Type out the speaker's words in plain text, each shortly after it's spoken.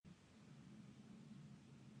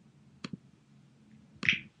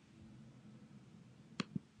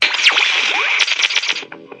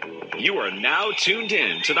You are now tuned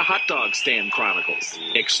in to the Hot Dog Stand Chronicles.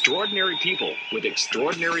 Extraordinary people with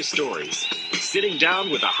extraordinary stories. Sitting down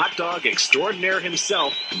with a hot dog extraordinaire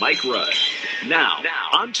himself, Mike Rudd. Now,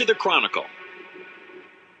 on to the Chronicle.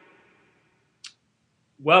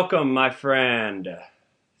 Welcome, my friend.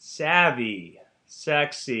 Savvy,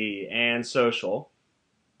 sexy, and social.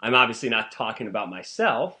 I'm obviously not talking about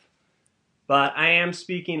myself, but I am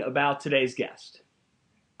speaking about today's guest.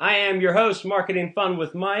 I am your host, Marketing Fun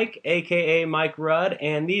with Mike, aka Mike Rudd,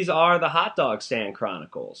 and these are the Hot Dog Stand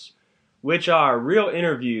Chronicles, which are real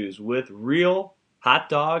interviews with real hot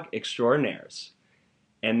dog extraordinaires.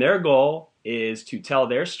 And their goal is to tell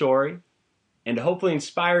their story and to hopefully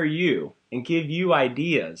inspire you and give you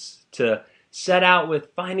ideas to set out with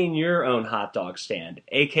finding your own hot dog stand,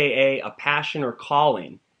 aka a passion or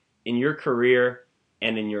calling in your career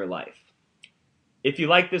and in your life. If you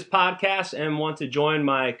like this podcast and want to join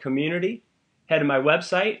my community, head to my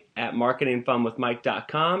website at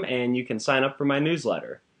marketingfunwithmike.com and you can sign up for my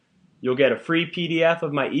newsletter. You'll get a free PDF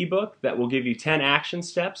of my ebook that will give you 10 action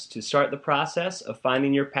steps to start the process of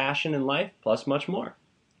finding your passion in life, plus much more.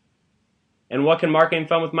 And what can Marketing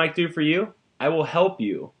Fun with Mike do for you? I will help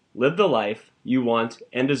you live the life you want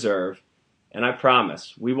and deserve, and I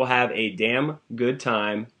promise we will have a damn good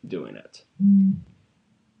time doing it.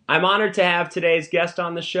 I'm honored to have today's guest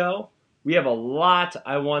on the show. We have a lot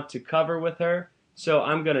I want to cover with her, so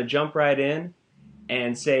I'm going to jump right in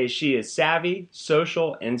and say she is savvy,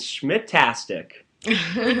 social, and schmittastic.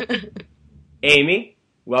 Amy,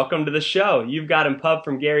 welcome to the show. You've gotten pub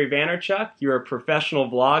from Gary Vaynerchuk. You're a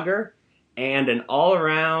professional vlogger and an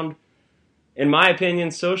all-around, in my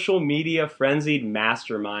opinion, social media frenzied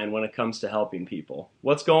mastermind when it comes to helping people.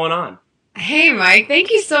 What's going on? Hey, Mike. Thank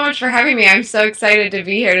you so much for having me. I'm so excited to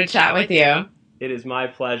be here to chat with you. It is my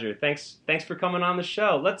pleasure. Thanks for coming on the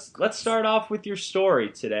show. Let's start off with your story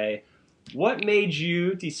today. What made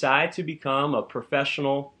you decide to become a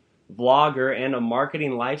professional vlogger and a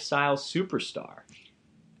marketing lifestyle superstar?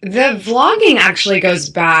 The vlogging actually goes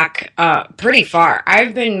back pretty far.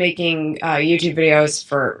 I've been making YouTube videos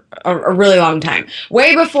for a really long time.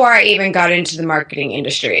 Way before I even got into the marketing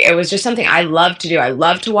industry. It was just something I love to do. I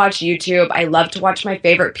love to watch YouTube. I love to watch my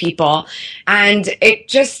favorite people. And it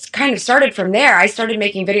just kind of started from there. I started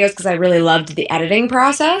making videos because I really loved the editing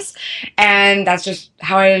process. And that's just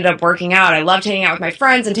how I ended up working out. I loved hanging out with my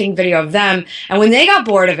friends and taking video of them. And when they got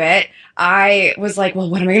bored of it, I was like, well,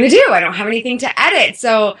 what am I going to do? I don't have anything to edit.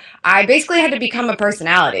 So I basically had to become a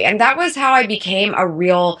personality. And that was how I became a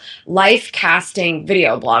real life casting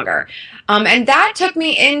video blogger. And that took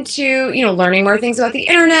me into, learning more things about the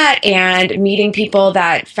internet and meeting people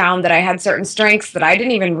that found that I had certain strengths that I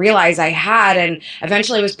didn't even realize I had, and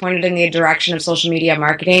eventually was pointed in the direction of social media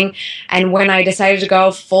marketing. And when I decided to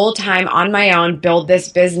go full time on my own, build this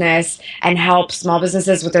business and help small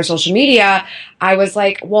businesses with their social media, I was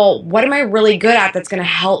like, well, what am I really good at that's going to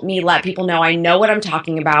help me let people know I know what I'm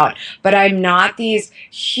talking about, but I'm not these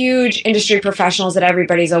huge industry professionals that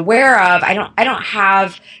everybody's aware of. I don't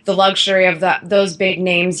have the luxury of those big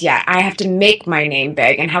names yet. I have to make my name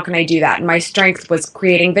big. And how can I do that? And my strength was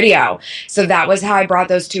creating video. So that was how I brought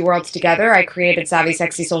those two worlds together. I created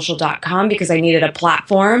SavvySexySocial.com because I needed a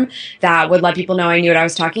platform that would let people know I knew what I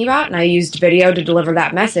was talking about. And I used video to deliver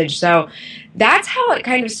that message. So that's how it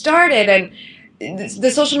kind of started. And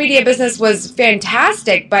the social media business was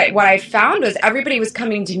fantastic, but what I found was everybody was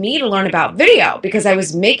coming to me to learn about video because I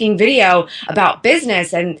was making video about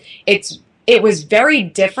business, and it was very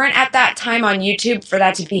different at that time on YouTube for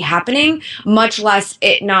that to be happening, much less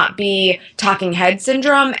it not be talking head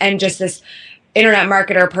syndrome and just this internet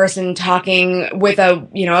marketer person talking with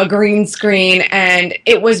a green screen. And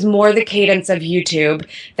it was more the cadence of YouTube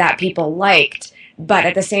that people liked, but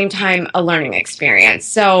at the same time, a learning experience.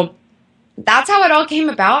 So that's how it all came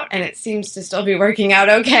about, and it seems to still be working out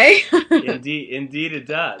okay. Indeed it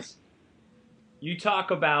does. You talk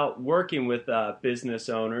about working with business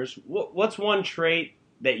owners. What's one trait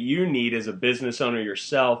that you need as a business owner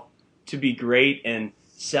yourself to be great in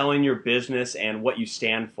selling your business and what you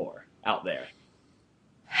stand for out there?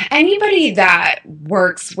 Anybody that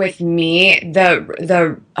works with me,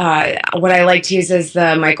 what I like to use is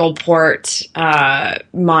the Michael Port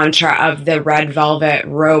mantra of the red velvet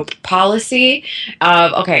rope policy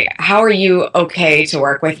of, okay, how are you okay to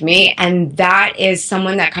work with me? And that is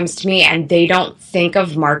someone that comes to me and they don't think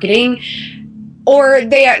of marketing or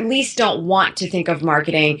they at least don't want to think of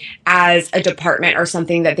marketing as a department or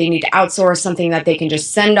something that they need to outsource, something that they can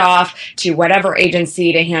just send off to whatever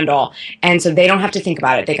agency to handle. And so they don't have to think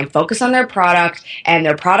about it. They can focus on their product, and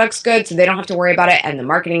their product's good, so they don't have to worry about it, and the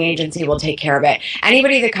marketing agency will take care of it.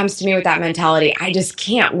 Anybody that comes to me with that mentality, I just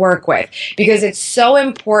can't work with, because it's so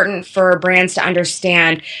important for brands to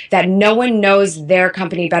understand that no one knows their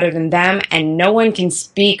company better than them, and no one can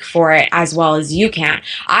speak for it as well as you can.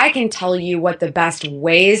 I can tell you what the best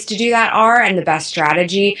ways to do that are, and the best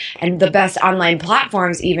strategy, and the best online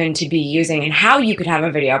platforms even to be using, and how you could have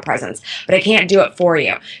a video presence, but I can't do it for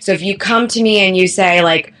you. So if you come to me and you say,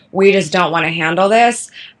 like, we just don't want to handle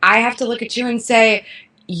this, I have to look at you and say,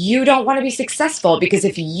 you don't want to be successful, because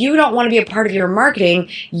if you don't want to be a part of your marketing,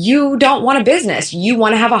 you don't want a business. You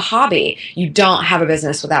want to have a hobby. You don't have a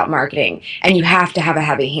business without marketing, and you have to have a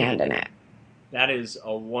heavy hand in it. That is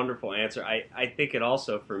a wonderful answer. I think it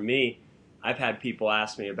also, for me, I've had people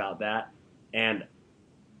ask me about that, and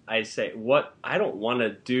I say, I don't want to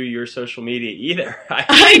do your social media either.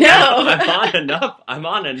 I know. I'm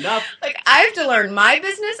on enough. Like, I have to learn my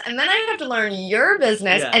business, and then I have to learn your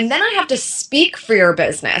business, Yes. and then I have to speak for your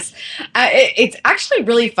business. It's actually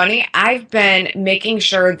really funny. I've been making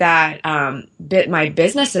sure that my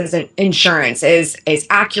business's insurance is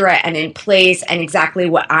accurate and in place and exactly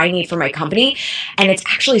what I need for my company. And it's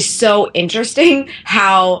actually so interesting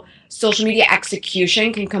how social media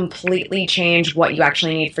execution can completely change what you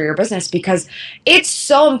actually need for your business, because it's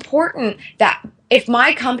so important that if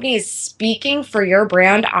my company is speaking for your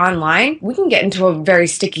brand online, we can get into a very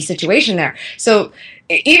sticky situation there. So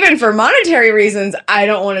even for monetary reasons, I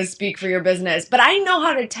don't want to speak for your business, but I know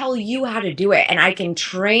how to tell you how to do it. And I can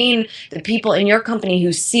train the people in your company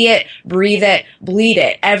who see it, breathe it, bleed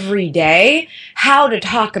it every day, how to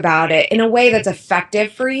talk about it in a way that's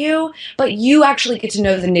effective for you, but you actually get to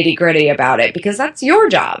know the nitty-gritty about it, because that's your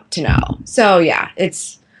job to know. So yeah,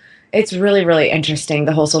 it's really, really interesting,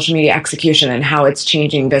 the whole social media execution and how it's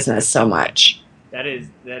changing business so much. That is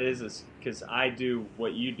because I do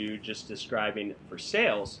what you do, just describing for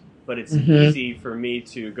sales, but it's easy for me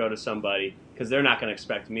to go to somebody because they're not going to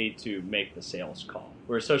expect me to make the sales call.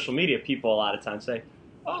 Whereas social media, people a lot of times say,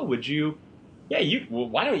 "Oh,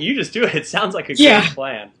 why don't you just do it? It sounds like a great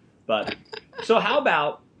plan." But so how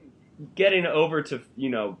about getting over to,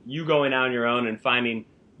 you going out on your own and finding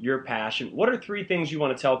your passion? What are 3 things you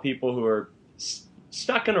want to tell people who are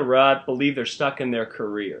stuck in a rut, believe they're stuck in their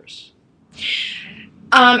careers?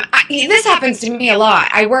 This happens to me a lot.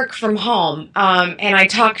 I work from home, and I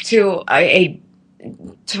talk to a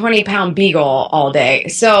 20-pound beagle all day,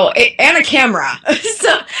 and a camera.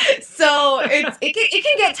 so it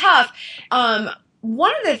can get tough.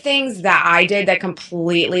 One of the things that I did that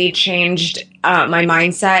completely changed my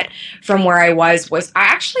mindset from where I was I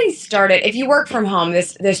actually started, if you work from home,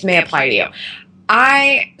 this may apply to you.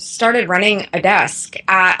 I started running a desk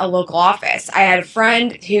at a local office. I had a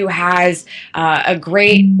friend who has a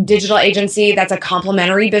great digital agency that's a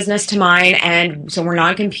complementary business to mine, and so we're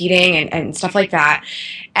non-competing and stuff like that.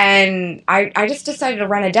 And I just decided to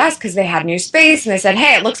run a desk because they had new space, and they said,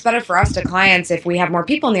 "Hey, it looks better for us to clients if we have more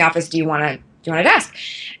people in the office. Do you want a desk?"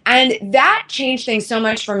 And that changed things so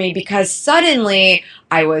much for me, because suddenly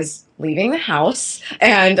I was leaving the house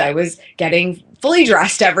and I was getting fully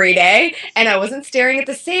dressed every day, and I wasn't staring at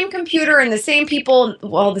the same computer and the same people,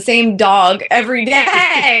 the same dog every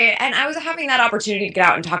day. And I was having that opportunity to get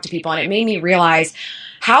out and talk to people, and it made me realize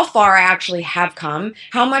how far I actually have come,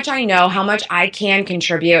 how much I know, how much I can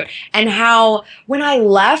contribute, and how when I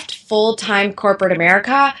left full-time corporate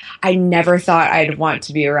America, I never thought I'd want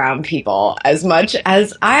to be around people as much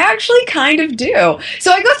as I actually kind of do.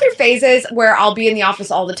 So I go through phases where I'll be in the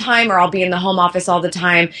office all the time, or I'll be in the home office all the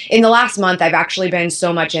time. In the last month, I've actually been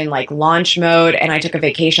so much in like launch mode, and I took a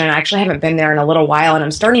vacation. I actually haven't been there in a little while, and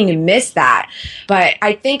I'm starting to miss that. But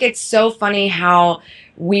I think it's so funny how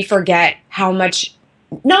we forget how much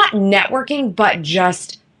not networking, but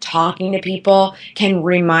just talking to people can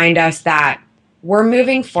remind us that we're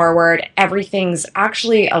moving forward. Everything's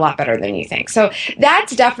actually a lot better than you think. So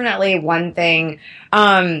that's definitely one thing.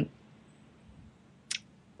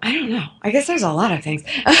 I don't know. I guess there's a lot of things.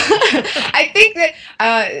 I think that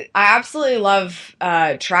I absolutely love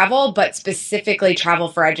travel, but specifically travel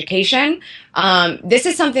for education. This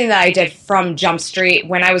is something that I did from Jump Street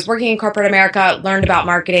when I was working in corporate America, learned about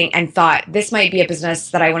marketing, and thought this might be a business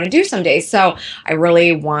that I want to do someday. So I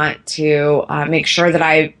really want to make sure that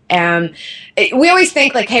I And we always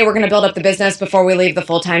think like, hey, we're going to build up the business before we leave the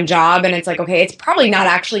full-time job. And it's like, okay, it's probably not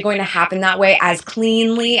actually going to happen that way, as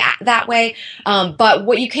cleanly that way. But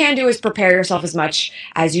what you can do is prepare yourself as much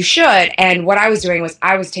as you should. And what I was doing was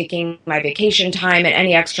I was taking my vacation time and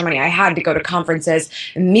any extra money I had to go to conferences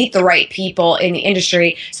and meet the right people in the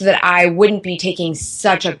industry so that I wouldn't be taking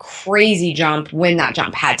such a crazy jump when that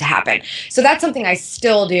jump had to happen. So that's something I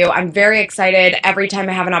still do. I'm very excited every time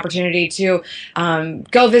I have an opportunity to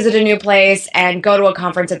go visit a new place and go to a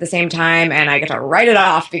conference at the same time, and I get to write it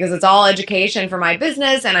off because it's all education for my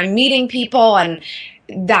business and I'm meeting people, and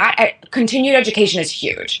that continued education is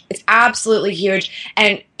huge. It's absolutely huge.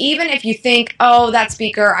 And even if you think, oh, that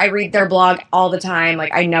speaker, I read their blog all the time,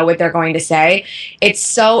 like I know what they're going to say, it's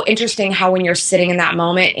so interesting how when you're sitting in that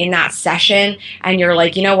moment, in that session, and you're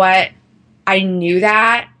like, you know what, I knew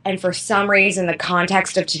that, and for some reason the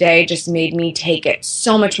context of today just made me take it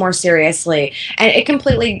so much more seriously, and it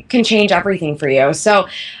completely can change everything for you. So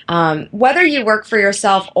whether you work for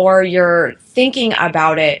yourself or you're thinking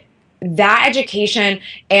about it, that education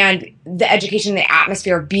and the education, the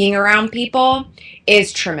atmosphere of being around people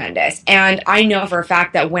is tremendous. And I know for a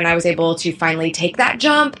fact that when I was able to finally take that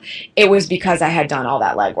jump, it was because I had done all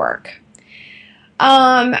that legwork.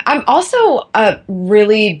 I'm also a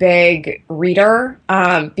really big reader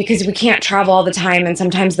because we can't travel all the time, and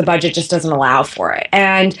sometimes the budget just doesn't allow for it.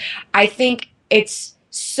 And I think it's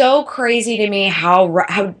so crazy to me how,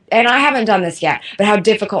 and I haven't done this yet, but how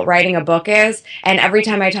difficult writing a book is. And every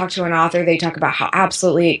time I talk to an author, they talk about how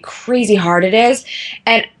absolutely crazy hard it is.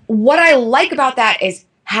 And what I like about that is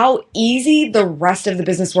how easy the rest of the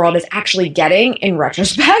business world is actually getting in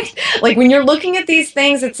retrospect. Like when you're looking at these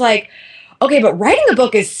things, it's like, okay, but writing a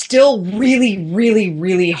book is still really, really,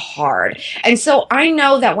 really hard. And so I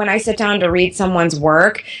know that when I sit down to read someone's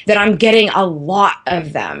work, that I'm getting a lot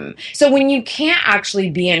of them. So when you can't actually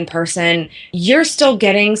be in person, you're still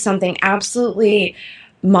getting something absolutely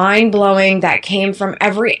mind-blowing that came from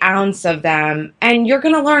every ounce of them, and you're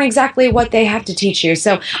going to learn exactly what they have to teach you.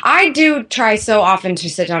 So I do try so often to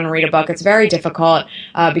sit down and read a book. It's very difficult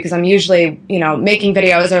because I'm usually, making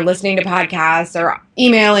videos or listening to podcasts or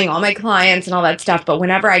emailing all my clients and all that stuff. But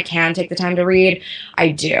whenever I can take the time to read, I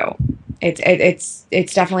do.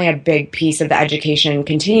 It's definitely a big piece of the education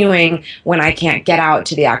continuing when I can't get out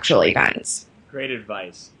to the actual events. Great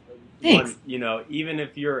advice. Thanks.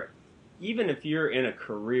 Even if you're in a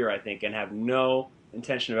career, I think, and have no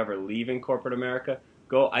intention of ever leaving corporate America,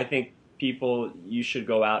 I think you should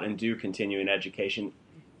go out and do continuing education.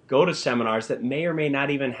 Go to seminars that may or may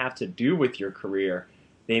not even have to do with your career.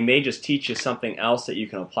 They may just teach you something else that you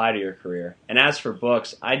can apply to your career. And as for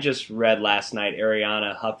books, I just read last night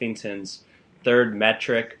Arianna Huffington's third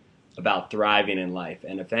metric about thriving in life.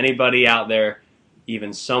 And if anybody out there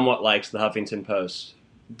even somewhat likes the Huffington Post,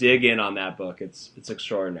 dig in on that book. It's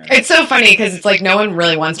extraordinary. It's so funny because it's like no one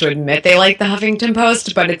really wants to admit they like the Huffington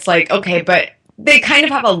Post, but it's like, okay, but they kind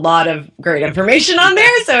of have a lot of great information on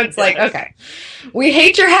there, so it's like, okay, we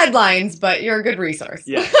hate your headlines, but you're a good resource.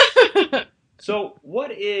 Yeah. So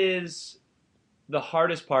what is the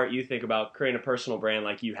hardest part you think about creating a personal brand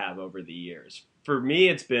like you have over the years? For me,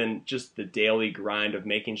 it's been just the daily grind of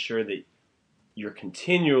making sure that you're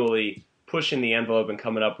continually pushing the envelope and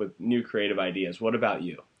coming up with new creative ideas. What about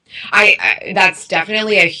you? That's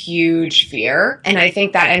definitely a huge fear, and I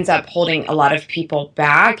think that ends up holding a lot of people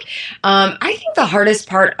back. I think the hardest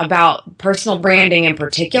part about personal branding in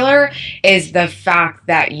particular is the fact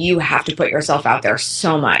that you have to put yourself out there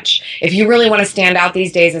so much. If you really want to stand out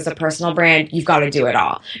these days as a personal brand, you've got to do it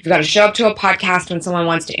all. You've got to show up to a podcast when someone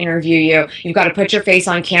wants to interview you. You've got to put your face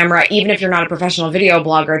on camera, even if you're not a professional video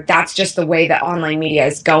blogger. That's just the way that online media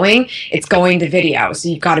is going. It's going to video, so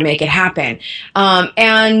you've got to make it happen.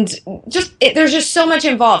 And there's just so much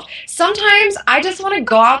involved. Sometimes I just want to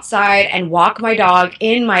go outside and walk my dog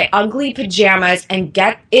in my ugly pajamas and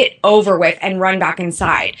get it over with and run back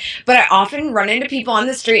inside. But I often run into people on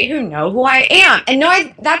the street who know who I am. And no,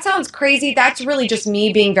 that sounds crazy. That's really just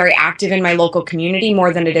me being very active in my local community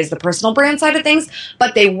more than it is the personal brand side of things,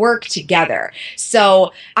 but they work together.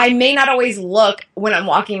 So I may not always look when I'm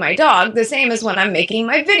walking my dog the same as when I'm making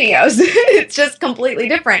my videos. It's just completely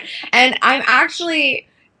different. And I'm actually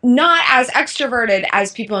not as extroverted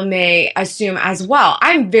as people may assume as well.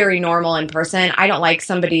 I'm very normal in person. I don't like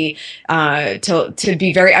somebody to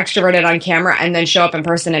be very extroverted on camera and then show up in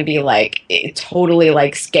person and be like totally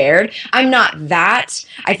like scared. I'm not that.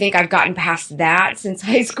 I think I've gotten past that since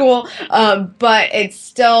high school. But it's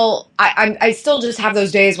still, I still just have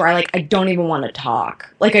those days where I don't even want to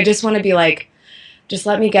talk. Like I just want to be like, just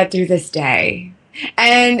let me get through this day.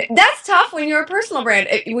 And that's tough when you're a personal brand.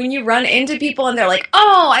 When you run into people and they're like,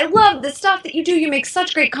 oh, I love the stuff that you do. You make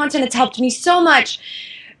such great content. It's helped me so much.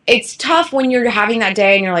 It's tough when you're having that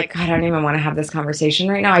day and you're like, God, I don't even want to have this conversation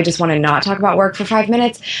right now. I just want to not talk about work for 5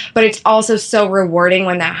 minutes. But it's also so rewarding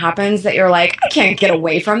when that happens that you're like, I can't get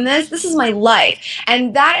away from this. This is my life.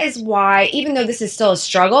 And that is why, even though this is still a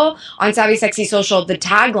struggle on Savvy Sexy Social, the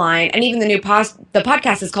tagline and even the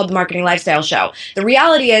podcast is called The Marketing Lifestyle Show. The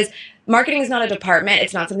reality is, marketing is not a department.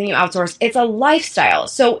 It's not something you outsource. It's a lifestyle.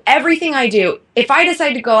 So everything I do, if I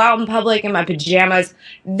decide to go out in public in my pajamas,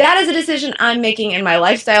 that is a decision I'm making in my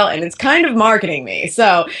lifestyle, and it's kind of marketing me.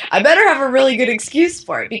 So I better have a really good excuse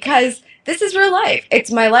for it because this is real life.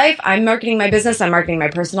 It's my life. I'm marketing my business. I'm marketing my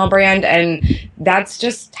personal brand, and that's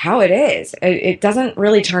just how it is. It doesn't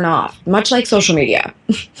really turn off, much like social media.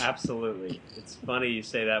 Absolutely. It's funny you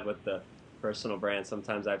say that with the personal brand.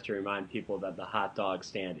 Sometimes I have to remind people that the hot dog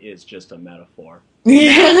stand is just a metaphor.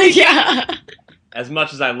 Yeah. As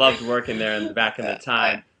much as I loved working there back in the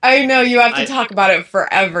time, I know you have to talk about it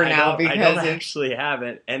forever now because I don't actually have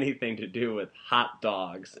anything to do with hot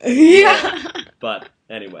dogs. Yeah. But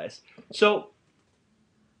anyways, so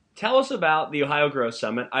tell us about the Ohio Growth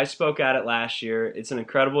Summit. I spoke at it last year. It's an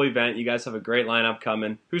incredible event. You guys have a great lineup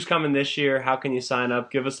coming. Who's coming this year? How can you sign up?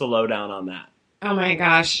 Give us the lowdown on that. Oh my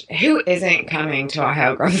gosh, who isn't coming to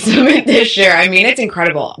Ohio Growth Summit this year? I mean, it's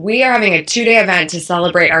incredible. We are having a 2-day event to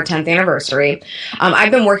celebrate our 10th anniversary. I've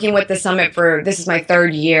been working with the summit this is my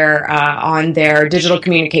 3rd year on their digital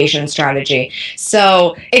communication strategy.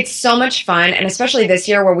 So it's so much fun, and especially this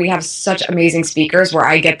year where we have such amazing speakers where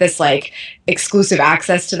I get this like exclusive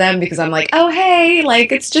access to them because I'm like, oh, hey,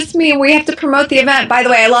 like it's just me. We have to promote the event. By the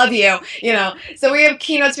way, I love you, you know. So we have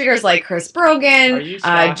keynote speakers like Chris Brogan,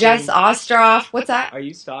 Jess Ostroff. What's that? Are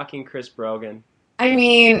you stalking Chris Brogan? I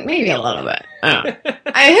mean, maybe a little bit.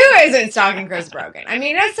 Who isn't stalking Chris Brogan? I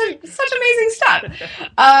mean, that's such amazing stuff.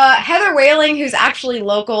 Heather Whaling, who's actually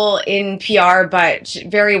local in PR, but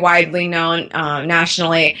very widely known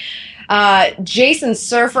nationally. Jason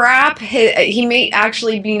Surfer App, he may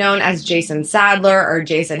actually be known as Jason Sadler or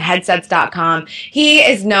JasonHeadsets.com. He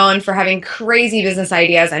is known for having crazy business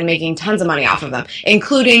ideas and making tons of money off of them,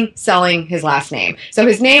 including selling his last name. So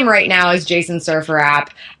his name right now is Jason Surfer App.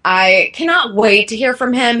 I cannot wait to hear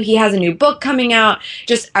from him. He has a new book coming out,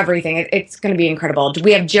 just everything. It's going to be incredible.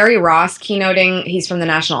 We have Jerry Ross keynoting. He's from the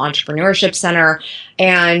National Entrepreneurship Center.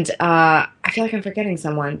 And I feel like I'm forgetting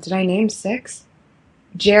someone. Did I name 6?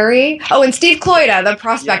 Jerry. Oh, and Steve Cloyda, the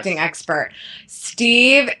prospecting expert.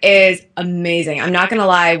 Steve is amazing. I'm not going to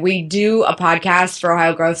lie. We do a podcast for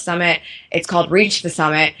Ohio Growth Summit. It's called Reach the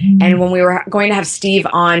Summit. And when we were going to have Steve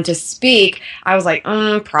on to speak, I was like,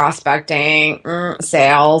 prospecting,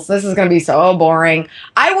 sales. This is going to be so boring.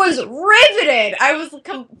 I was riveted. I was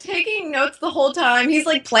taking notes the whole time. He's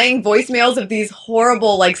like playing voicemails of these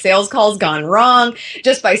horrible like sales calls gone wrong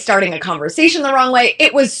just by starting a conversation the wrong way.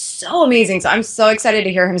 It was so amazing. So I'm so excited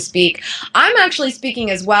to hear him speak. I'm actually speaking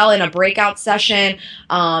as well in a breakout session.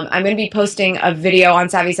 I'm going to be posting a video on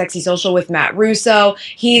Savvy Sexy Social with Matt Russo.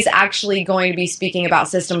 He's actually going to be speaking about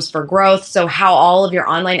systems for growth. So how all of your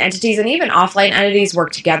online entities and even offline entities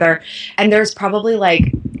work together. And there's probably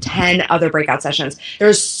like 10 other breakout sessions.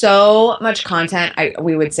 There's so much content.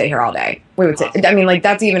 We would sit here all day. We would sit. I mean, like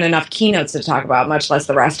that's even enough keynotes to talk about, much less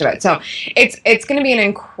the rest of it. So it's going to be an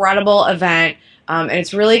incredible event. And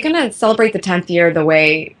it's really going to celebrate the 10th year the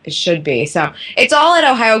way it should be. So it's all at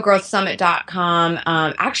OhioGrowthSummit.com.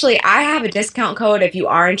 Actually, I have a discount code. If you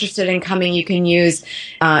are interested in coming, you can use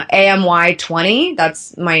AMY20.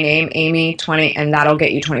 That's my name, Amy20, and that'll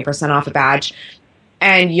get you 20% off a badge.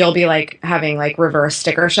 And you'll be like having like reverse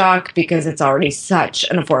sticker shock because it's already such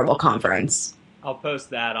an affordable conference. I'll post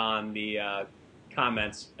that on the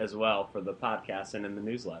comments as well for the podcast and in the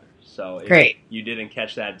newsletter. So if you didn't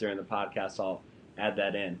catch that during the podcast, I'll add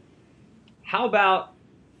that in. How about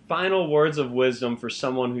final words of wisdom for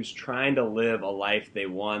someone who's trying to live a life they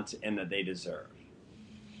want and that they deserve?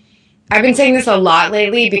 I've been saying this a lot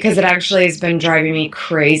lately because it actually has been driving me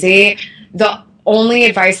crazy. The only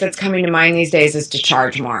advice that's coming to mind these days is to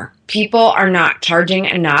charge more. People are not charging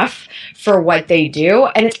enough for what they do.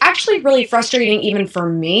 And it's actually really frustrating even for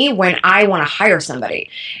me when I want to hire somebody.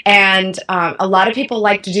 And a lot of people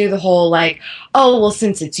like to do the whole like, oh, well,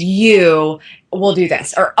 since it's you, we'll do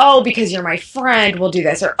this. Or, oh, because you're my friend, we'll do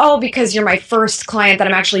this. Or, oh, because you're my first client that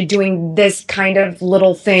I'm actually doing this kind of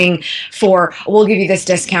little thing for, we'll give you this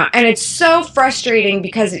discount. And it's so frustrating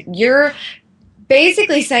because you're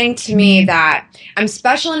basically saying to me that I'm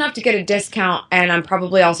special enough to get a discount, and I'm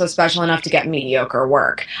probably also special enough to get mediocre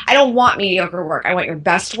work. I don't want mediocre work. I want your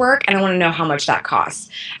best work, and I want to know how much that costs.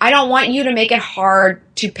 I don't want you to make it hard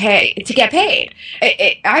to get paid.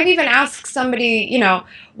 I've even asked somebody, you know,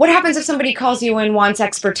 what happens if somebody calls you and wants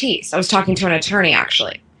expertise? I was talking to an attorney,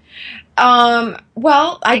 actually.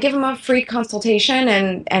 Well, I give them a free consultation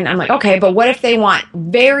and I'm like, okay, but what if they want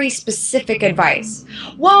very specific advice?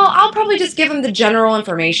 Well, I'll probably just give them the general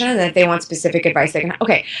information, and if they want specific advice, they can,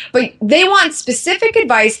 okay, but they want specific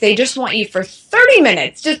advice. They just want you for 30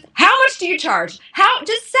 minutes. Just how much do you charge?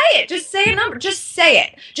 Just say it. Just say a number. Just say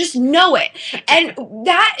it. Just know it. And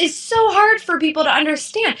that is so hard for people to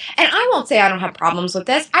understand. And I won't say I don't have problems with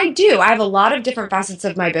this. I do. I have a lot of different facets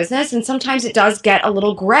of my business, and sometimes it does get a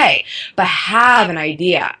little gray. But have an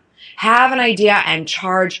idea and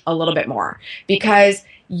charge a little bit more, because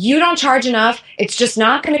you don't charge enough. It's just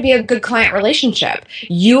not going to be a good client relationship.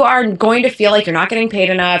 You are going to feel like you're not getting paid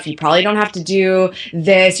enough. You probably don't have to do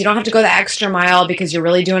this. You don't have to go the extra mile because you're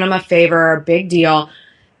really doing them a favor, big deal.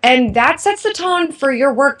 And that sets the tone for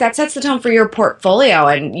your work. That sets the tone for your portfolio.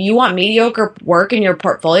 And you want mediocre work in your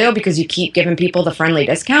portfolio because you keep giving people the friendly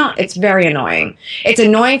discount. It's very annoying. It's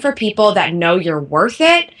annoying for people that know you're worth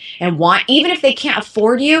it and want, even if they can't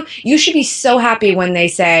afford you, you should be so happy when they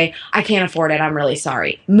say, I can't afford it. I'm really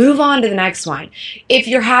sorry. Move on to the next one. If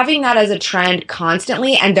you're having that as a trend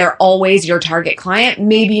constantly and they're always your target client,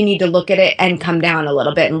 maybe you need to look at it and come down a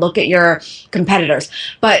little bit and look at your competitors.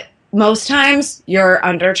 But most times you're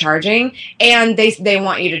undercharging, and they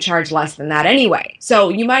want you to charge less than that anyway. So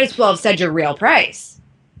you might as well have said your real price.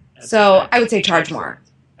 So I would say charge more.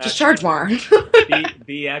 Just charge more.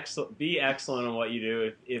 Be excellent on what you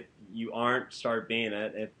do. If you aren't, start being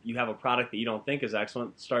it. If you have a product that you don't think is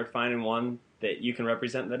excellent, start finding one that you can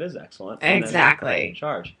represent that is excellent. Exactly.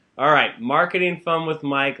 Charge. All right, Marketing Fun with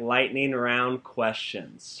Mike, lightning round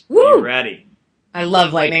questions. Woo! Are you ready? I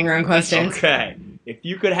love lightning round questions. Okay. If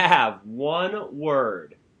you could have one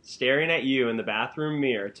word staring at you in the bathroom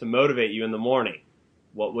mirror to motivate you in the morning,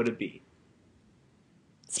 what would it be?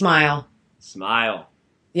 Smile. Smile.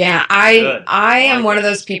 Yeah, I am one of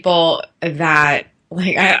those people that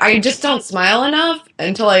like I just don't smile enough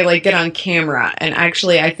until I like get on camera. And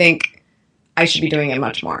actually, I think I should be doing it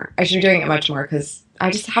much more. I should be doing it much more because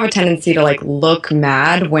I just have a tendency to like look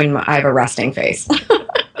mad when I have a resting face.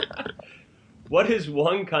 What is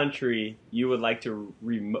one country you would like to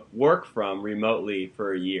work from remotely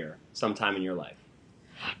for a year, sometime in your life?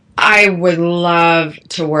 I would love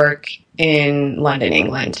to work in London,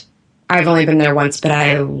 England. I've only been there once, but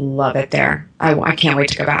I love it there. I can't wait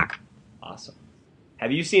to go back. Awesome.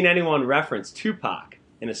 Have you seen anyone reference Tupac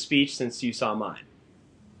in a speech since you saw mine?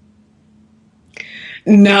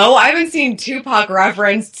 No, I haven't seen Tupac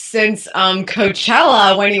referenced since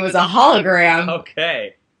Coachella when he was a hologram.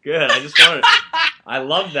 Okay. Good. I just wanted. I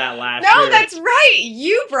loved that last year. No, that's right.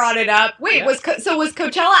 You brought it up. Wait, yeah. was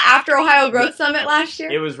Coachella after Ohio Growth Summit last year?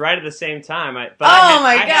 It was right at the same time. My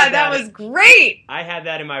God, that was great. I had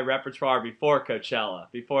that in my repertoire before Coachella,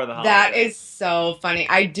 before the holiday. That is so funny.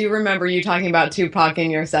 I do remember you talking about Tupac in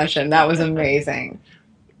your session. That was amazing.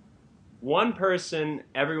 One person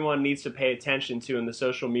everyone needs to pay attention to in the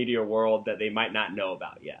social media world that they might not know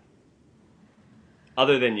about yet,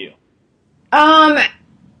 other than you.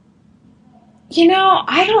 You know,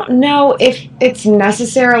 I don't know if it's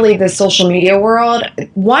necessarily the social media world.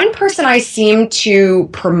 One person I seem to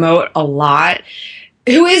promote a lot,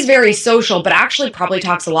 who is very social, but actually probably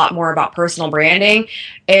talks a lot more about personal branding,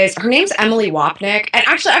 is her name's Emily Wapnick. And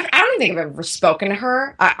actually, I don't even think I've ever spoken to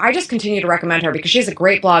her. I just continue to recommend her because she has a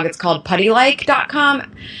great blog. It's called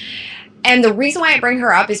puttylike.com. And the reason why I bring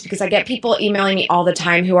her up is because I get people emailing me all the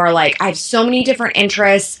time who are like, I have so many different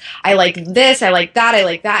interests. I like this, I like that,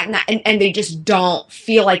 and that. And they just don't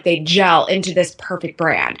feel like they gel into this perfect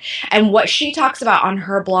brand. And what she talks about on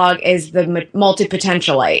her blog is the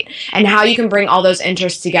multi-potentialite and how you can bring all those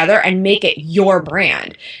interests together and make it your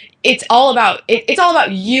brand. It's all about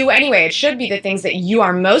you anyway. It should be the things that you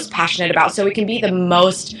are most passionate about so it can be the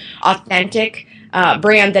most authentic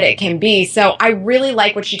brand that it can be. So I really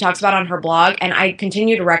like what she talks about on her blog, and I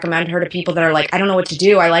continue to recommend her to people that are like, I don't know what to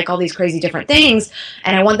do. I like all these crazy different things,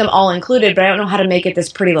 and I want them all included, but I don't know how to make it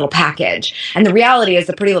this pretty little package. And the reality is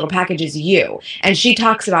the pretty little package is you. And she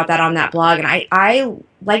talks about that on that blog, and I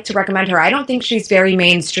like to recommend her. I don't think she's very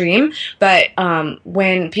mainstream, but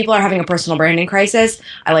when people are having a personal branding crisis,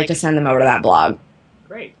 I like to send them over to that blog.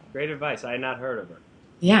 Great advice. I had not heard of her.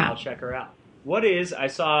 Yeah. I'll check her out. I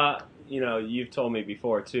saw, you've told me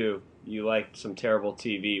before too, you like some terrible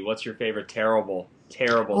TV. What's your favorite terrible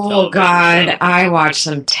terrible Oh television God, show. I watch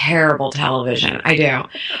some terrible television. I do.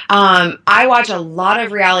 I watch a lot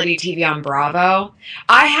of reality TV on Bravo.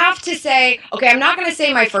 I have to say, okay, I'm not going to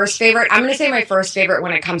say my first favorite. I'm going to say my first favorite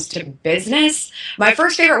when it comes to business. My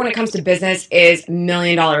first favorite when it comes to business is $1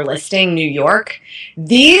 Million Listing New York.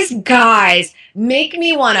 These guys make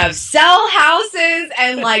me want to sell houses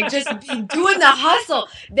and like just be doing the hustle.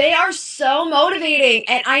 They are so motivating.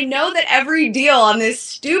 And I know that every deal on this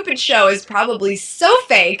stupid show is probably so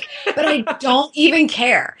fake, but I don't even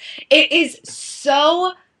care. It is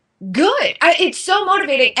so good. It's so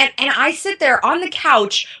motivating. And I sit there on the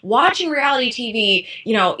couch watching reality TV,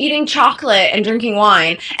 you know, eating chocolate and drinking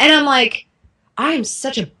wine. And I'm like, I am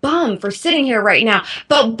such a bum for sitting here right now.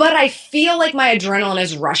 But I feel like my adrenaline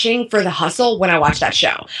is rushing for the hustle when I watch that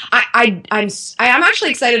show. I'm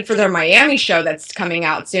actually excited for their Miami show that's coming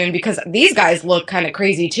out soon because these guys look kind of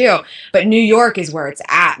crazy too. But New York is where it's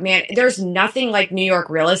at, man. There's nothing like New York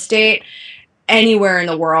real estate anywhere in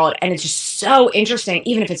the world, and it's just so interesting,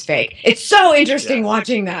 even if it's fake. It's so interesting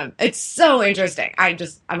watching them. It's so interesting.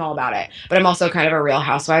 I'm all about it. But I'm also kind of a Real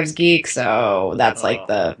Housewives geek, so that's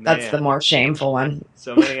that's the more shameful one.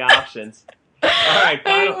 So many options. All right,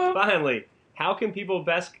 finally, how can people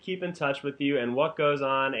best keep in touch with you, and what goes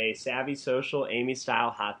on a Savvy Social Amy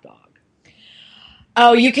style hot dog?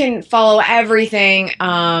 Oh, you can follow everything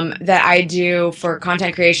that I do for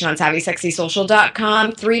content creation on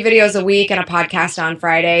SavvySexySocial.com. 3 videos a week and a podcast on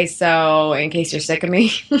Friday. So in case you're sick of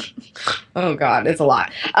me, oh God, it's a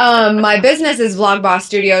lot. My business is Vlogboss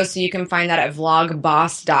Studios. So you can find that at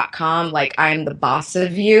vlogboss.com. Like I'm the boss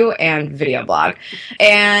of you and video blog.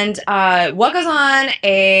 And what goes on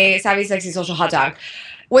a Savvy Sexy Social hot dog?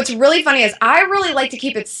 What's really funny is I really like to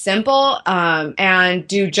keep it simple and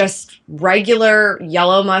do just regular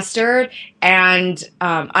yellow mustard and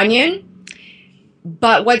onion.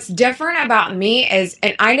 But what's different about me is,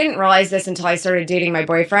 and I didn't realize this until I started dating my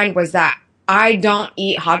boyfriend, was that I don't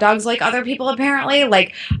eat hot dogs like other people apparently.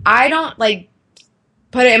 Like I don't like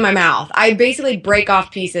put it in my mouth. I basically break off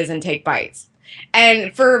pieces and take bites.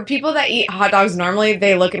 And for people that eat hot dogs normally,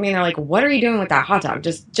 they look at me and they're like, what are you doing with that hot dog?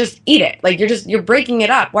 Just eat it. Like you're breaking it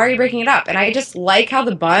up. Why are you breaking it up? And I just like how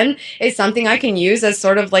the bun is something I can use as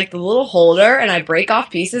sort of like the little holder, and I break off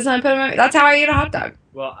pieces and I put them in. That's how I eat a hot dog.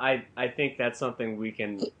 Well, I think that's something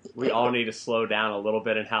we all need to slow down a little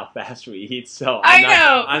bit in how fast we eat. So I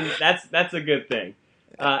know that's a good thing.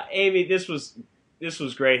 Amy, this was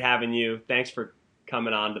great having you. Thanks for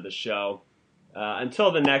coming on to the show.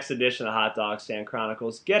 Until the next edition of Hot Dog Stand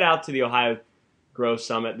Chronicles, get out to the Ohio Grow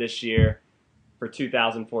Summit this year for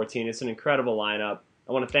 2014. It's an incredible lineup.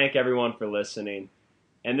 I want to thank everyone for listening.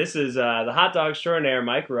 And this is the Hot Dog Extraordinaire,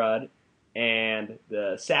 Mike Rudd, and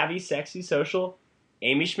the Savvy Sexy Social,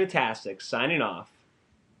 Amy Schmittastic, signing off.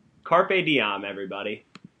 Carpe diem, everybody.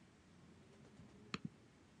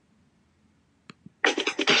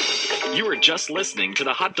 You were just listening to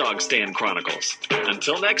the Hot Dog Stand Chronicles.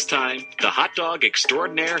 Until next time, the Hot Dog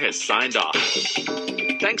Extraordinaire has signed off.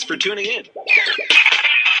 Thanks for tuning in.